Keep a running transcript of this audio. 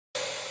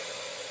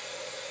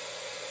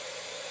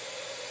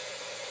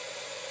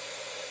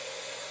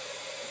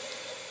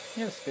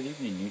Yes, good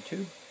evening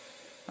YouTube.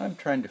 I'm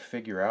trying to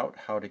figure out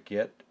how to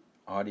get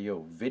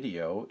audio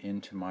video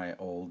into my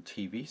old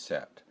TV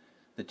set.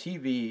 The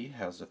TV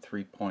has a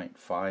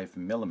 3.5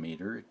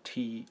 millimeter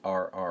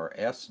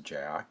TRRS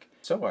jack,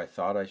 so I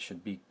thought I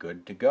should be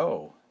good to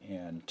go.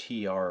 And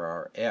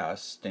TRRS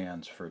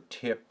stands for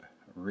tip,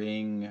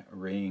 ring,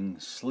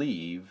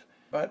 sleeve.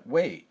 But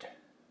wait,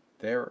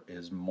 there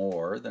is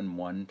more than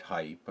one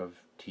type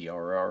of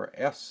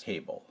TRRS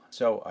cable.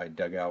 So I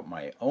dug out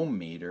my ohm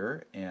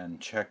meter and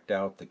checked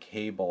out the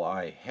cable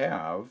I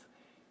have,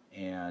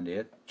 and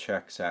it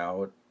checks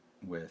out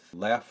with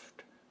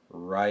left,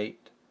 right,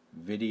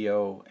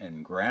 video,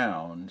 and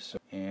ground.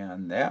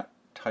 And that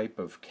type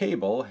of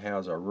cable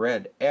has a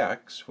red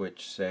X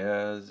which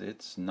says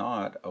it's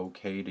not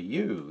okay to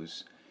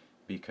use,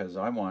 because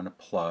I want to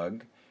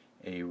plug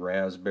a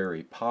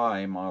Raspberry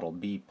Pi Model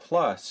B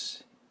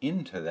Plus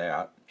into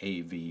that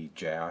AV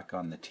jack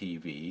on the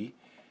TV,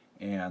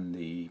 and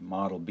the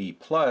Model B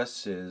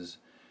Plus is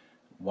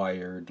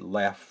wired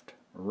left,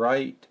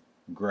 right,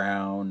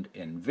 ground,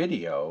 and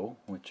video,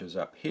 which is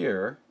up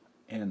here.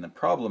 And the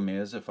problem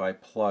is, if I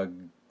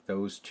plug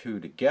those two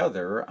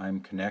together,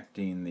 I'm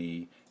connecting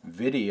the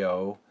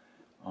video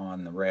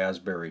on the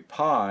Raspberry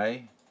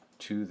Pi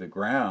to the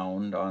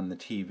ground on the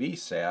TV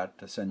set,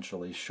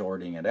 essentially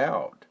shorting it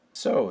out.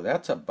 So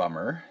that's a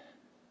bummer.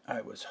 I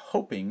was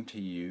hoping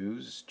to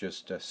use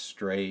just a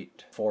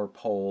straight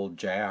 4-pole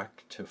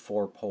jack to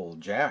 4-pole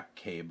jack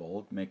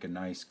cable to make a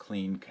nice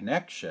clean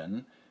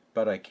connection,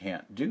 but I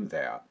can't do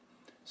that.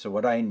 So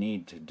what I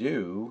need to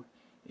do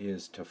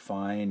is to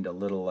find a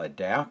little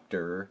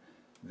adapter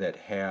that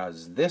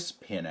has this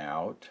pin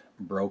out,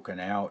 broken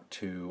out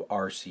to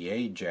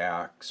RCA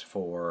jacks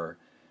for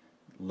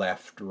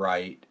left,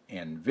 right,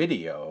 and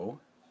video,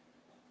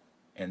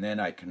 and then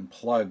I can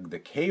plug the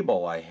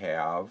cable I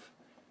have,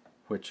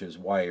 which is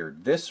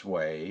wired this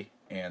way,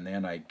 and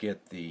then I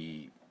get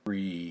the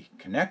three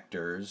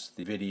connectors,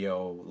 the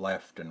video,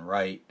 left, and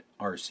right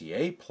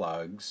RCA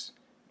plugs,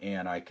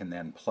 and I can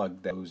then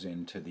plug those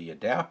into the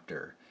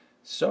adapter.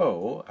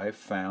 So I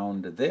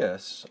found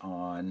this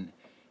on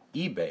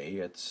eBay.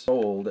 It's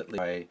sold at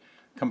by a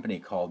company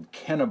called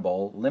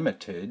Kennable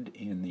Limited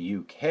in the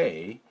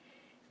UK,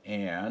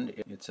 and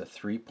it's a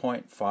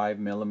 3.5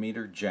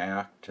 millimeter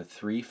jack to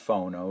 3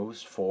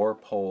 phonos,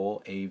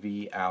 4-pole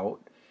AV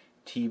out,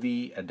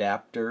 TV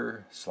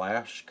adapter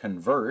 /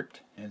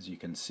 convert. As you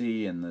can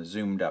see in the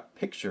zoomed up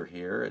picture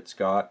here, it's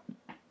got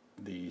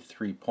the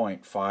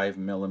 3.5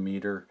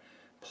 millimeter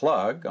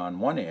plug on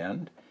one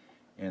end,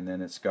 and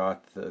then it's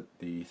got the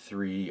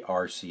 3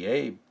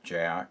 RCA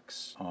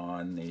jacks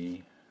on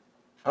the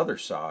other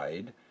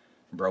side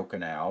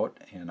broken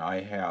out, and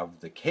I have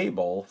the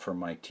cable for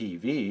my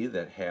TV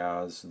that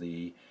has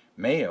the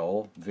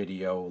male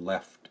video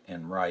left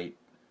and right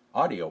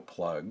audio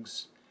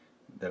plugs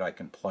that I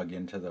can plug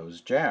into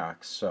those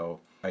jacks. So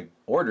I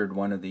ordered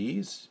one of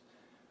these,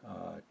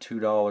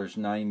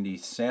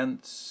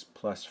 $2.90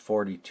 plus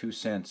 42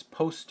 cents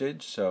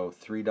postage, so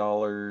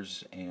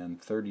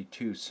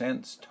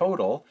 $3.32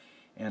 total,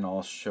 and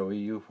I'll show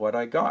you what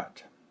I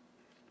got.